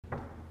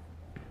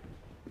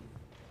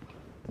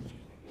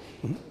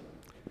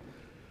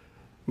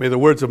May the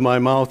words of my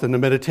mouth and the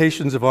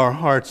meditations of our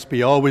hearts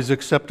be always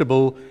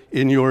acceptable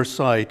in your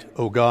sight,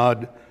 O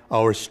God,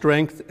 our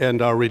strength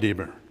and our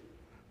Redeemer.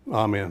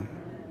 Amen.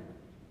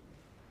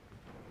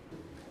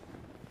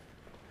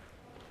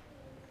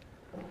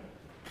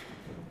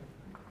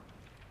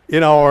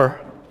 In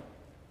our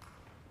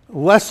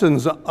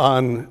lessons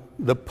on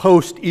the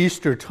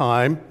post-Easter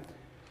time,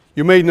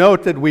 you may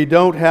note that we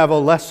don't have a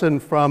lesson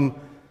from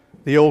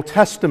the Old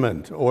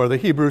Testament or the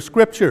Hebrew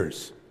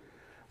Scriptures,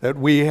 that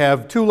we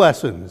have two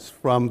lessons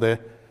from the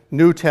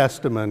New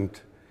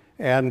Testament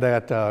and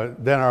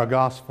then our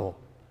Gospel.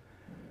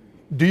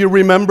 Do you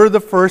remember the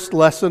first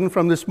lesson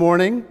from this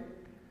morning?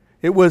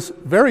 It was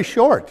very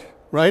short,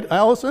 right,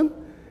 Allison?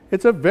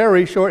 It's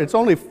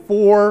only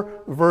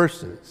 4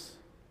 verses.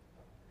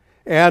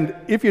 And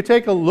if you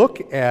take a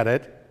look at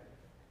it,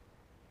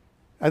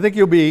 I think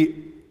you'll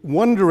be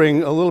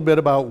wondering a little bit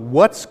about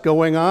what's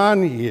going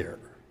on here.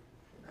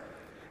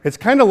 It's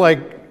kind of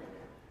like,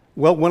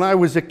 well, when I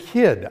was a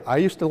kid, I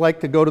used to like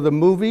to go to the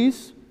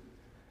movies,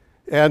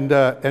 and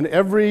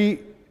every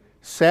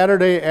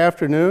Saturday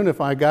afternoon,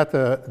 if I got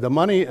the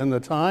money and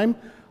the time,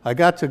 I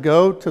got to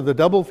go to the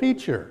double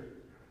feature.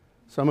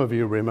 Some of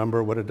you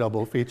remember what a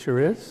double feature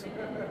is.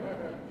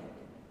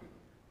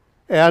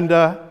 And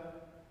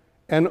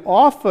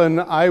often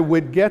I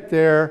would get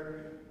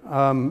there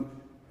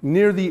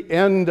near the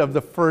end of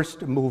the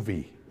first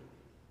movie.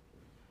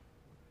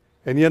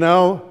 And you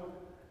know,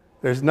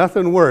 there's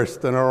nothing worse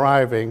than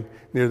arriving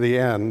near the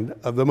end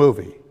of the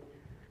movie,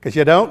 because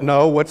you don't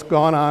know what's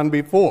gone on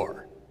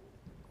before.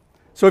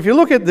 So if you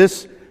look at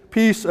this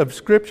piece of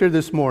Scripture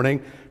this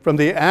morning from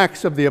the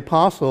Acts of the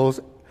Apostles,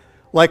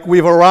 like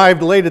we've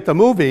arrived late at the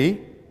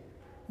movie,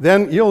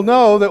 then you'll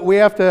know that we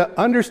have to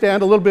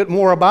understand a little bit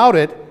more about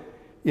it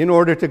in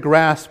order to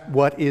grasp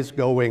what is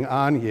going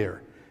on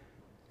here.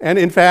 And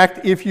in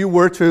fact, if you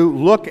were to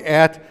look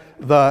at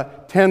the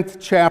 10th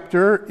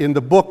chapter in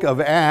the book of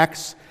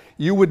Acts,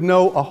 you would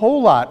know a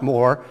whole lot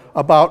more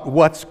about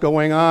what's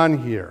going on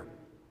here.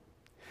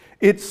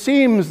 It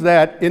seems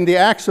that in the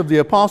Acts of the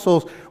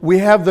Apostles, we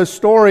have the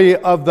story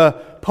of the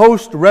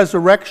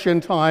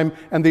post-resurrection time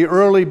and the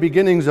early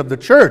beginnings of the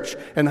church,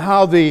 and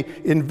how the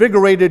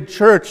invigorated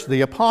church,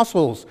 the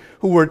apostles,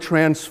 who were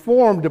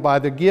transformed by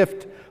the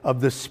gift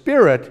of the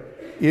Spirit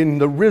in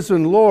the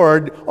risen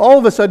Lord, all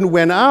of a sudden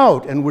went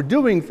out and were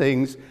doing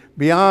things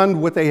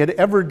beyond what they had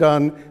ever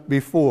done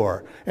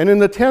before. And in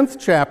the 10th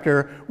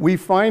chapter, we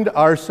find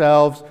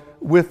ourselves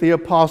with the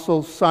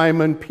apostle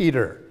Simon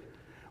Peter.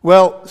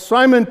 Well,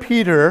 Simon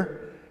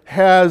Peter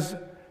has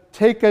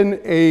taken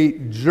a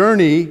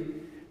journey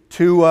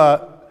to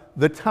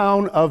the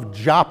town of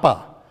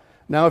Joppa.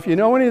 Now, if you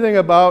know anything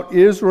about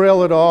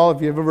Israel at all,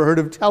 if you've ever heard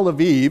of Tel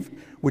Aviv,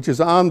 which is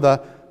on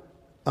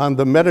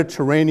the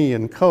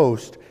Mediterranean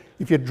coast,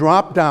 if you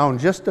drop down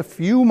just a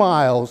few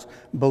miles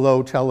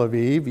below Tel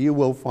Aviv, you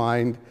will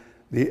find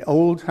the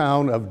old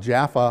town of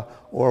Jaffa,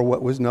 or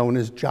what was known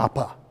as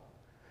Joppa.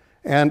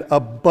 And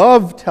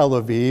above Tel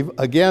Aviv,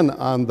 again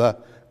on the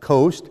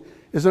coast,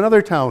 is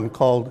another town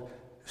called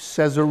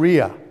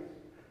Caesarea.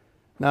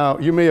 Now,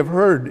 you may have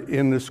heard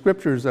in the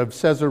Scriptures of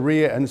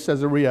Caesarea and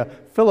Caesarea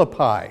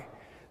Philippi.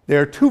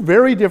 They're two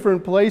very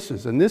different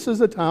places, and this is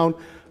the town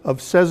of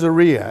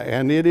Caesarea,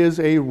 and it is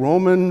a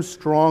Roman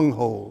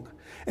stronghold.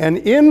 And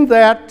in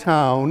that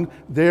town,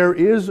 there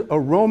is a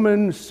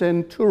Roman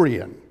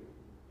centurion,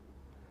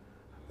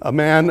 a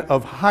man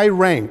of high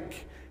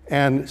rank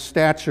and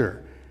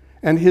stature,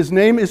 and his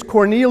name is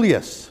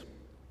Cornelius.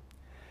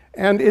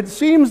 And it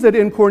seems that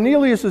in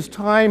Cornelius'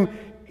 time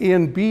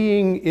in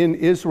being in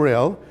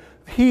Israel,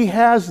 he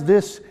has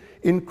this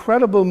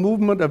incredible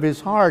movement of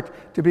his heart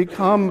to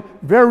become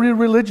very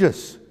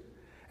religious.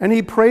 And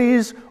he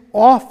prays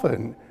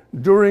often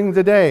during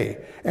the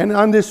day. And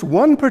on this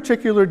one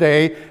particular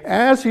day,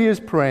 as he is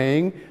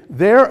praying,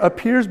 there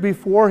appears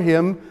before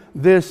him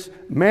this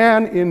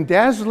man in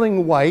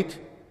dazzling white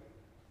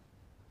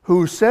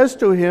who says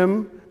to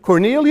him,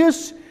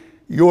 "Cornelius,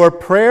 your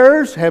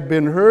prayers have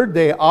been heard.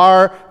 They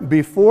are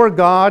before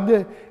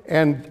God,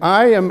 and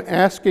I am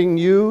asking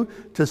you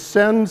to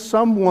send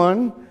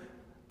someone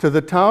to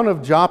the town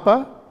of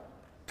Joppa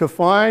to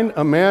find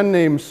a man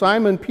named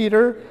Simon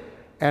Peter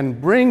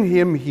and bring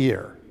him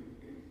here."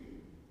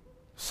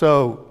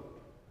 So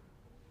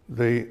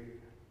the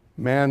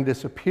man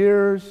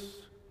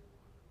disappears.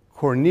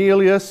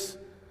 Cornelius,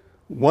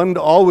 one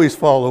to always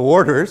follow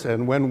orders,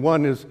 and when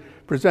one is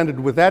presented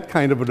with that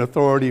kind of an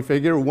authority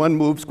figure, one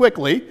moves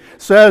quickly,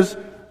 says,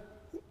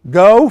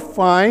 "Go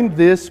find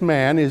this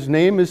man. His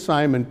name is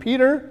Simon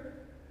Peter.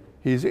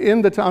 He's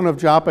in the town of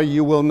Joppa.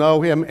 You will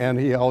know him." And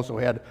he also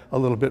had a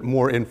little bit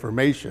more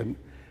information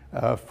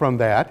from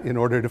that in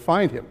order to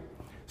find him.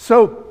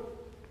 So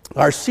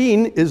our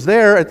scene is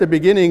there at the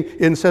beginning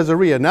in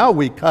Caesarea. Now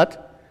we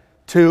cut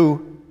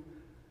to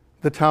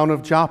the town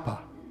of Joppa.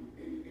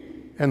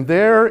 And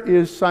there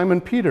is Simon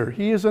Peter.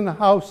 He is in the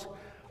house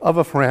of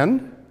a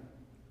friend.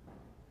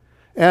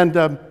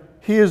 And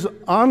he is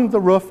on the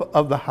roof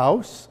of the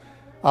house.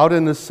 out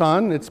in the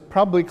sun. It's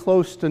probably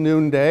close to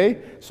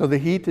noonday, so the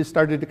heat has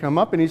started to come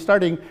up, and he's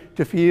starting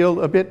to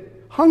feel a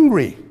bit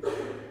hungry.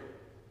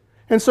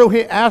 And so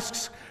he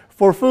asks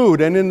for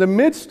food. And in the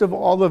midst of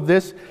all of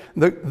this,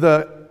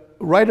 the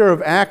writer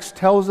of Acts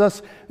tells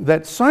us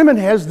that Simon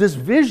has this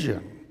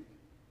vision.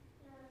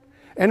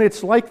 And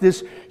it's like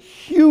this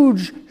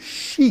huge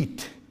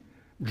sheet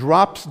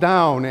drops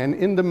down, and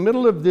in the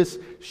middle of this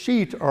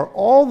sheet are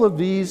all of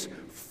these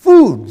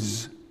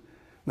foods.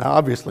 Now,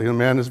 obviously, the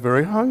man is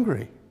very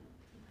hungry.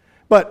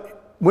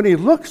 But when he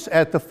looks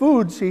at the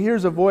foods, he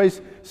hears a voice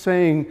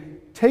saying,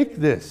 "Take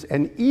this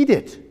and eat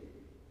it."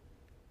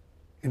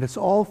 And it's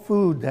all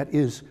food that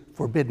is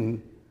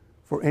forbidden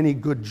for any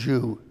good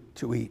Jew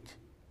to eat.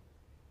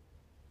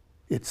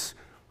 It's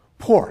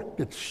pork,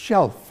 it's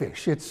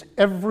shellfish, it's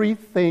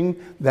everything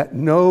that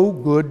no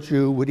good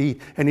Jew would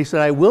eat. And he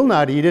said, "I will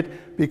not eat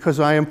it because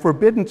I am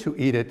forbidden to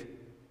eat it."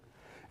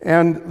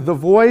 And the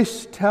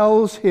voice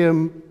tells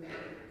him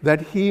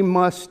that he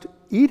must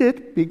eat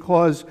it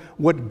because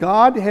what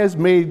God has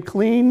made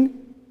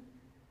clean,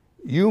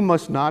 you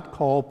must not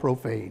call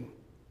profane.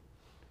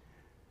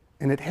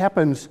 And it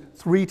happens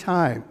 3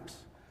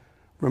 times.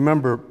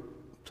 Remember,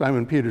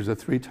 Simon Peter's a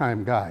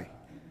 3-time guy.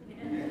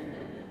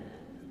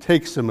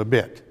 Takes him a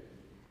bit.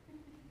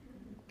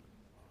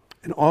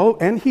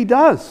 And he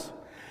does.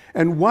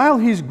 And while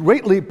he's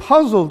greatly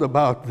puzzled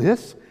about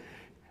this,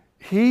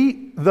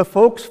 the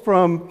folks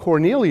from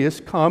Cornelius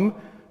come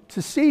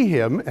to see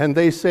him, and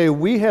they say,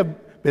 "We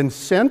have been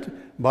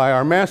sent by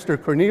our master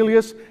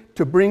Cornelius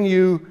to bring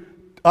you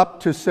up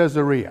to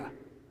Caesarea."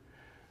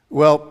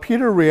 Well,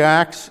 Peter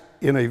reacts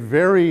in a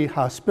very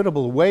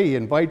hospitable way. He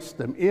invites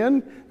them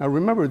in. Now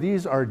remember,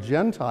 these are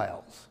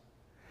Gentiles.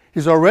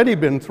 He's already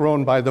been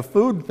thrown by the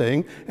food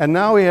thing, and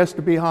now he has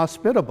to be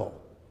hospitable.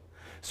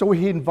 So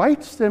he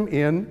invites them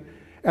in,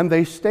 and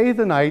they stay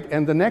the night,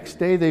 and the next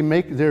day they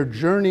make their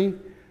journey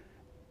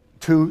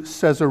to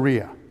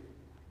Caesarea.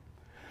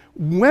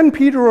 When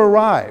Peter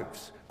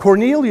arrives,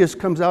 Cornelius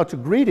comes out to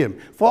greet him,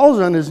 falls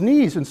on his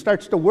knees, and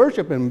starts to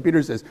worship him. And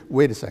Peter says,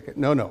 "Wait a second,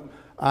 no,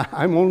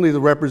 I'm only the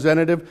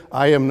representative,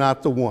 I am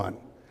not the one."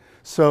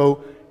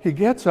 So he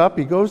gets up,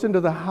 he goes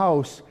into the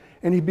house,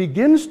 and he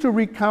begins to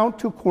recount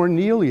to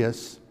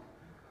Cornelius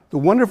the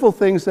wonderful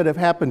things that have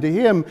happened to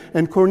him,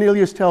 and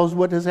Cornelius tells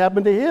what has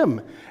happened to him.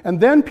 And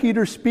then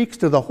Peter speaks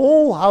to the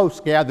whole house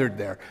gathered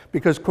there,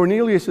 because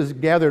Cornelius has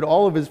gathered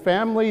all of his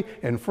family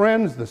and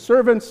friends, the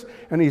servants,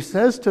 and he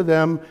says to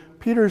them,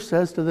 Peter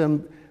says to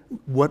them,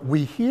 what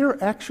we hear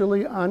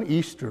actually on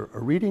Easter, a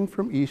reading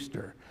from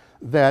Easter,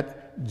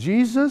 that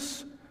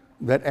Jesus,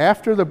 that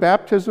after the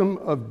baptism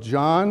of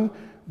John,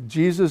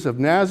 Jesus of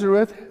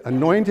Nazareth,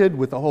 anointed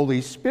with the Holy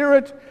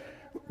Spirit,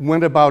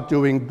 went about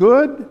doing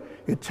good.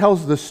 It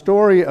tells the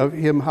story of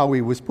him, how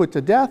he was put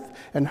to death,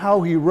 and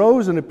how he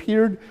rose and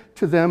appeared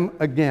to them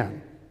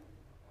again.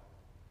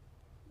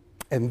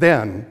 And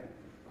then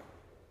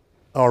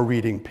our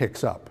reading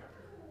picks up.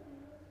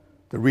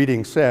 The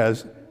reading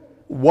says,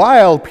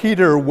 while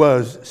Peter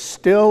was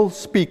still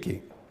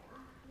speaking.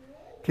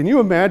 Can you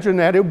imagine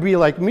that? It would be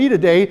like me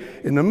today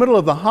in the middle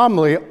of the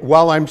homily,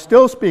 while I'm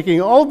still speaking,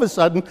 all of a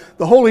sudden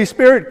the Holy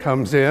Spirit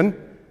comes in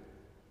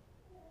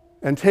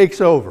and takes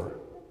over.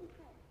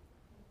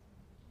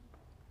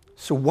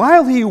 So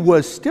while he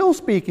was still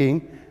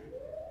speaking,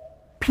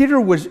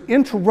 Peter was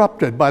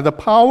interrupted by the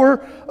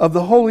power of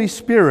the Holy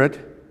Spirit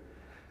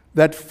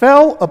that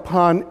fell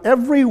upon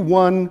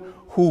everyone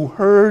who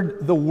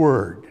heard the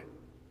word.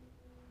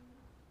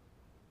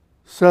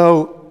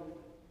 So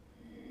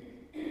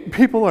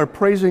people are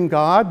praising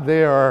God.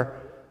 They are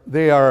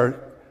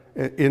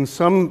in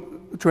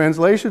some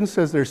translations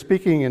says they're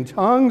speaking in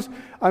tongues.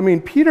 I mean,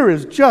 Peter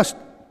is just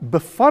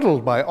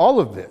befuddled by all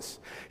of this.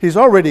 He's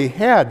already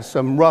had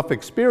some rough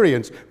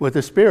experience with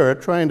the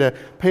Spirit, trying to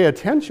pay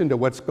attention to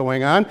what's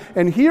going on.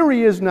 And here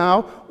he is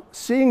now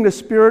seeing the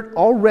Spirit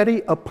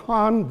already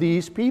upon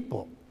these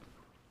people.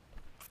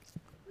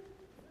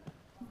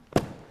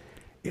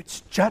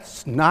 It's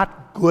just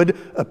not good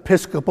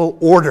Episcopal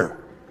order.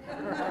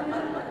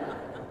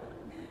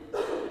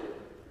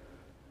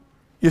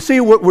 You see,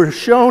 what we're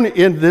shown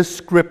in this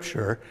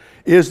scripture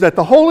is that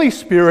the Holy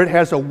Spirit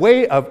has a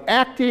way of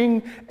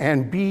acting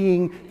and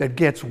being that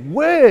gets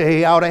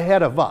way out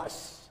ahead of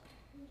us.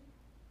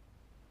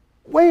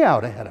 Way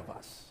out ahead of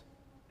us.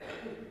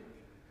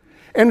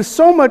 And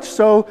so much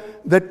so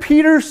that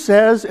Peter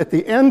says at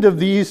the end of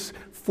these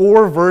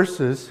 4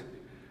 verses,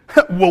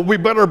 well, we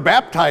better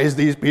baptize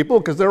these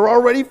people because they're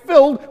already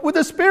filled with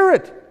the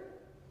Spirit.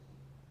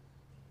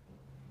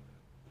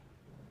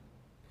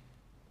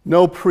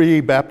 No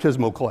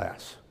pre-baptismal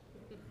class.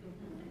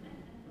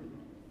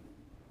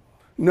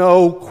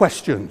 No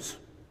questions.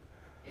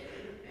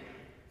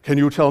 Can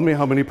you tell me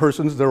how many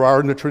persons there are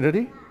in the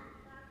Trinity?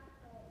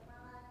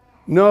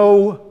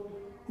 No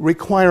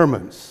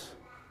requirements.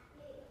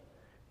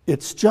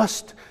 It's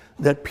just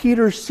that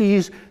Peter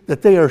sees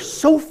that they are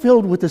so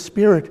filled with the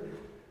Spirit,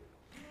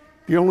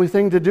 the only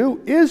thing to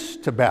do is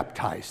to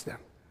baptize them.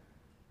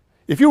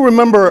 If you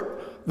remember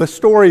the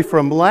story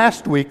from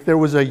last week, there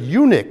was a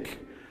eunuch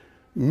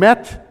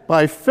met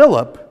by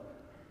Philip,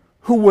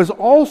 who was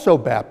also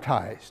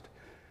baptized.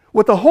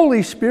 What the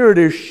Holy Spirit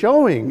is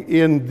showing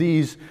in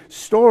these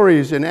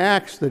stories and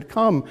acts that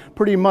come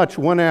pretty much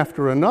one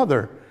after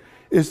another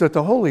is that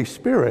the Holy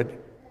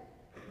Spirit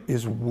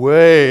is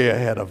way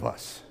ahead of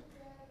us.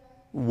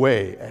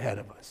 Way ahead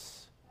of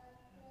us.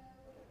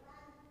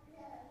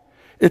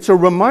 It's a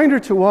reminder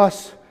to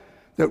us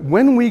that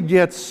when we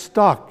get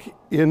stuck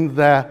in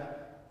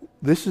that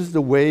this is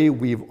the way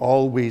we've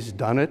always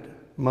done it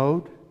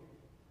mode,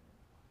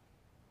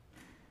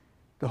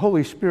 the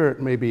Holy Spirit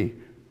may be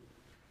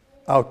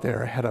out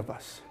there ahead of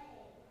us.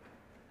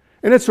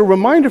 And it's a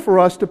reminder for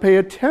us to pay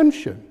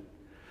attention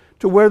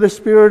to where the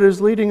Spirit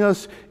is leading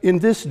us in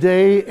this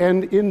day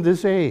and in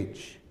this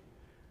age.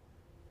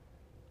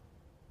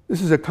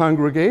 This is a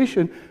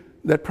congregation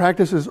that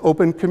practices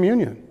open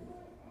communion.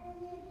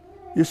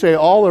 You say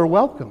all are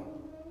welcome.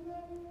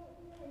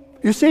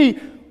 You see,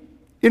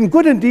 in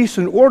good and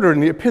decent order in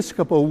the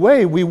Episcopal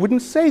way, we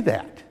wouldn't say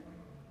that.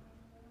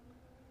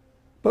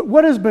 But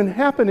what has been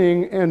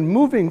happening and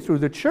moving through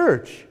the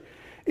church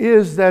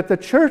is that the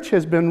church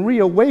has been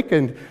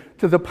reawakened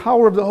to the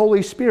power of the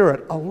Holy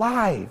Spirit,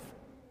 alive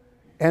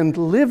and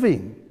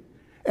living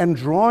and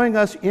drawing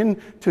us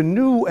into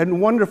new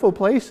and wonderful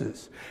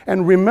places,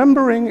 and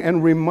remembering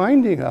and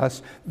reminding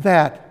us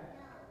that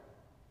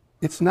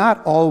it's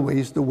not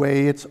always the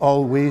way it's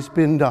always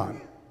been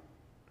done.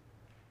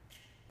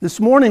 This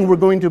morning we're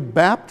going to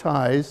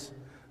baptize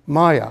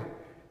Maya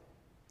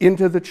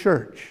into the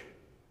church.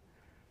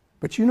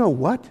 But you know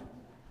what?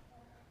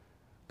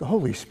 The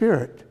Holy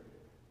Spirit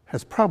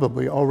has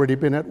probably already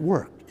been at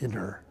work in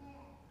her.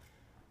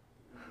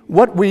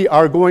 What we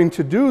are going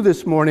to do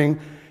this morning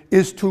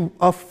is to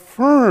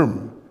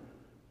affirm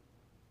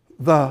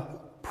the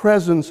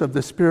presence of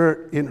the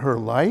Spirit in her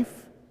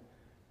life,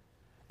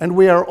 and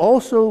we are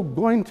also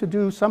going to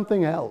do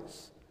something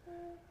else.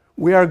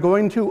 We are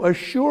going to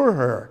assure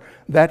her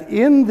that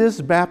in this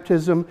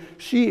baptism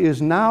she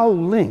is now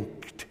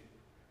linked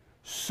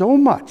so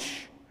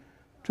much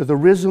to the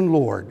risen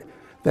Lord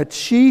that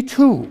she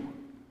too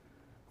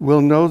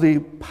will know the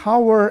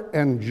power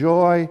and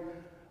joy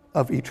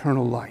of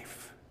eternal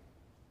life.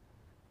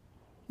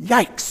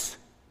 Yikes!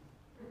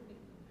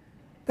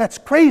 That's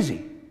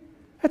crazy.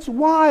 That's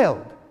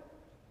wild.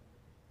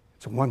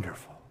 It's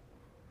wonderful.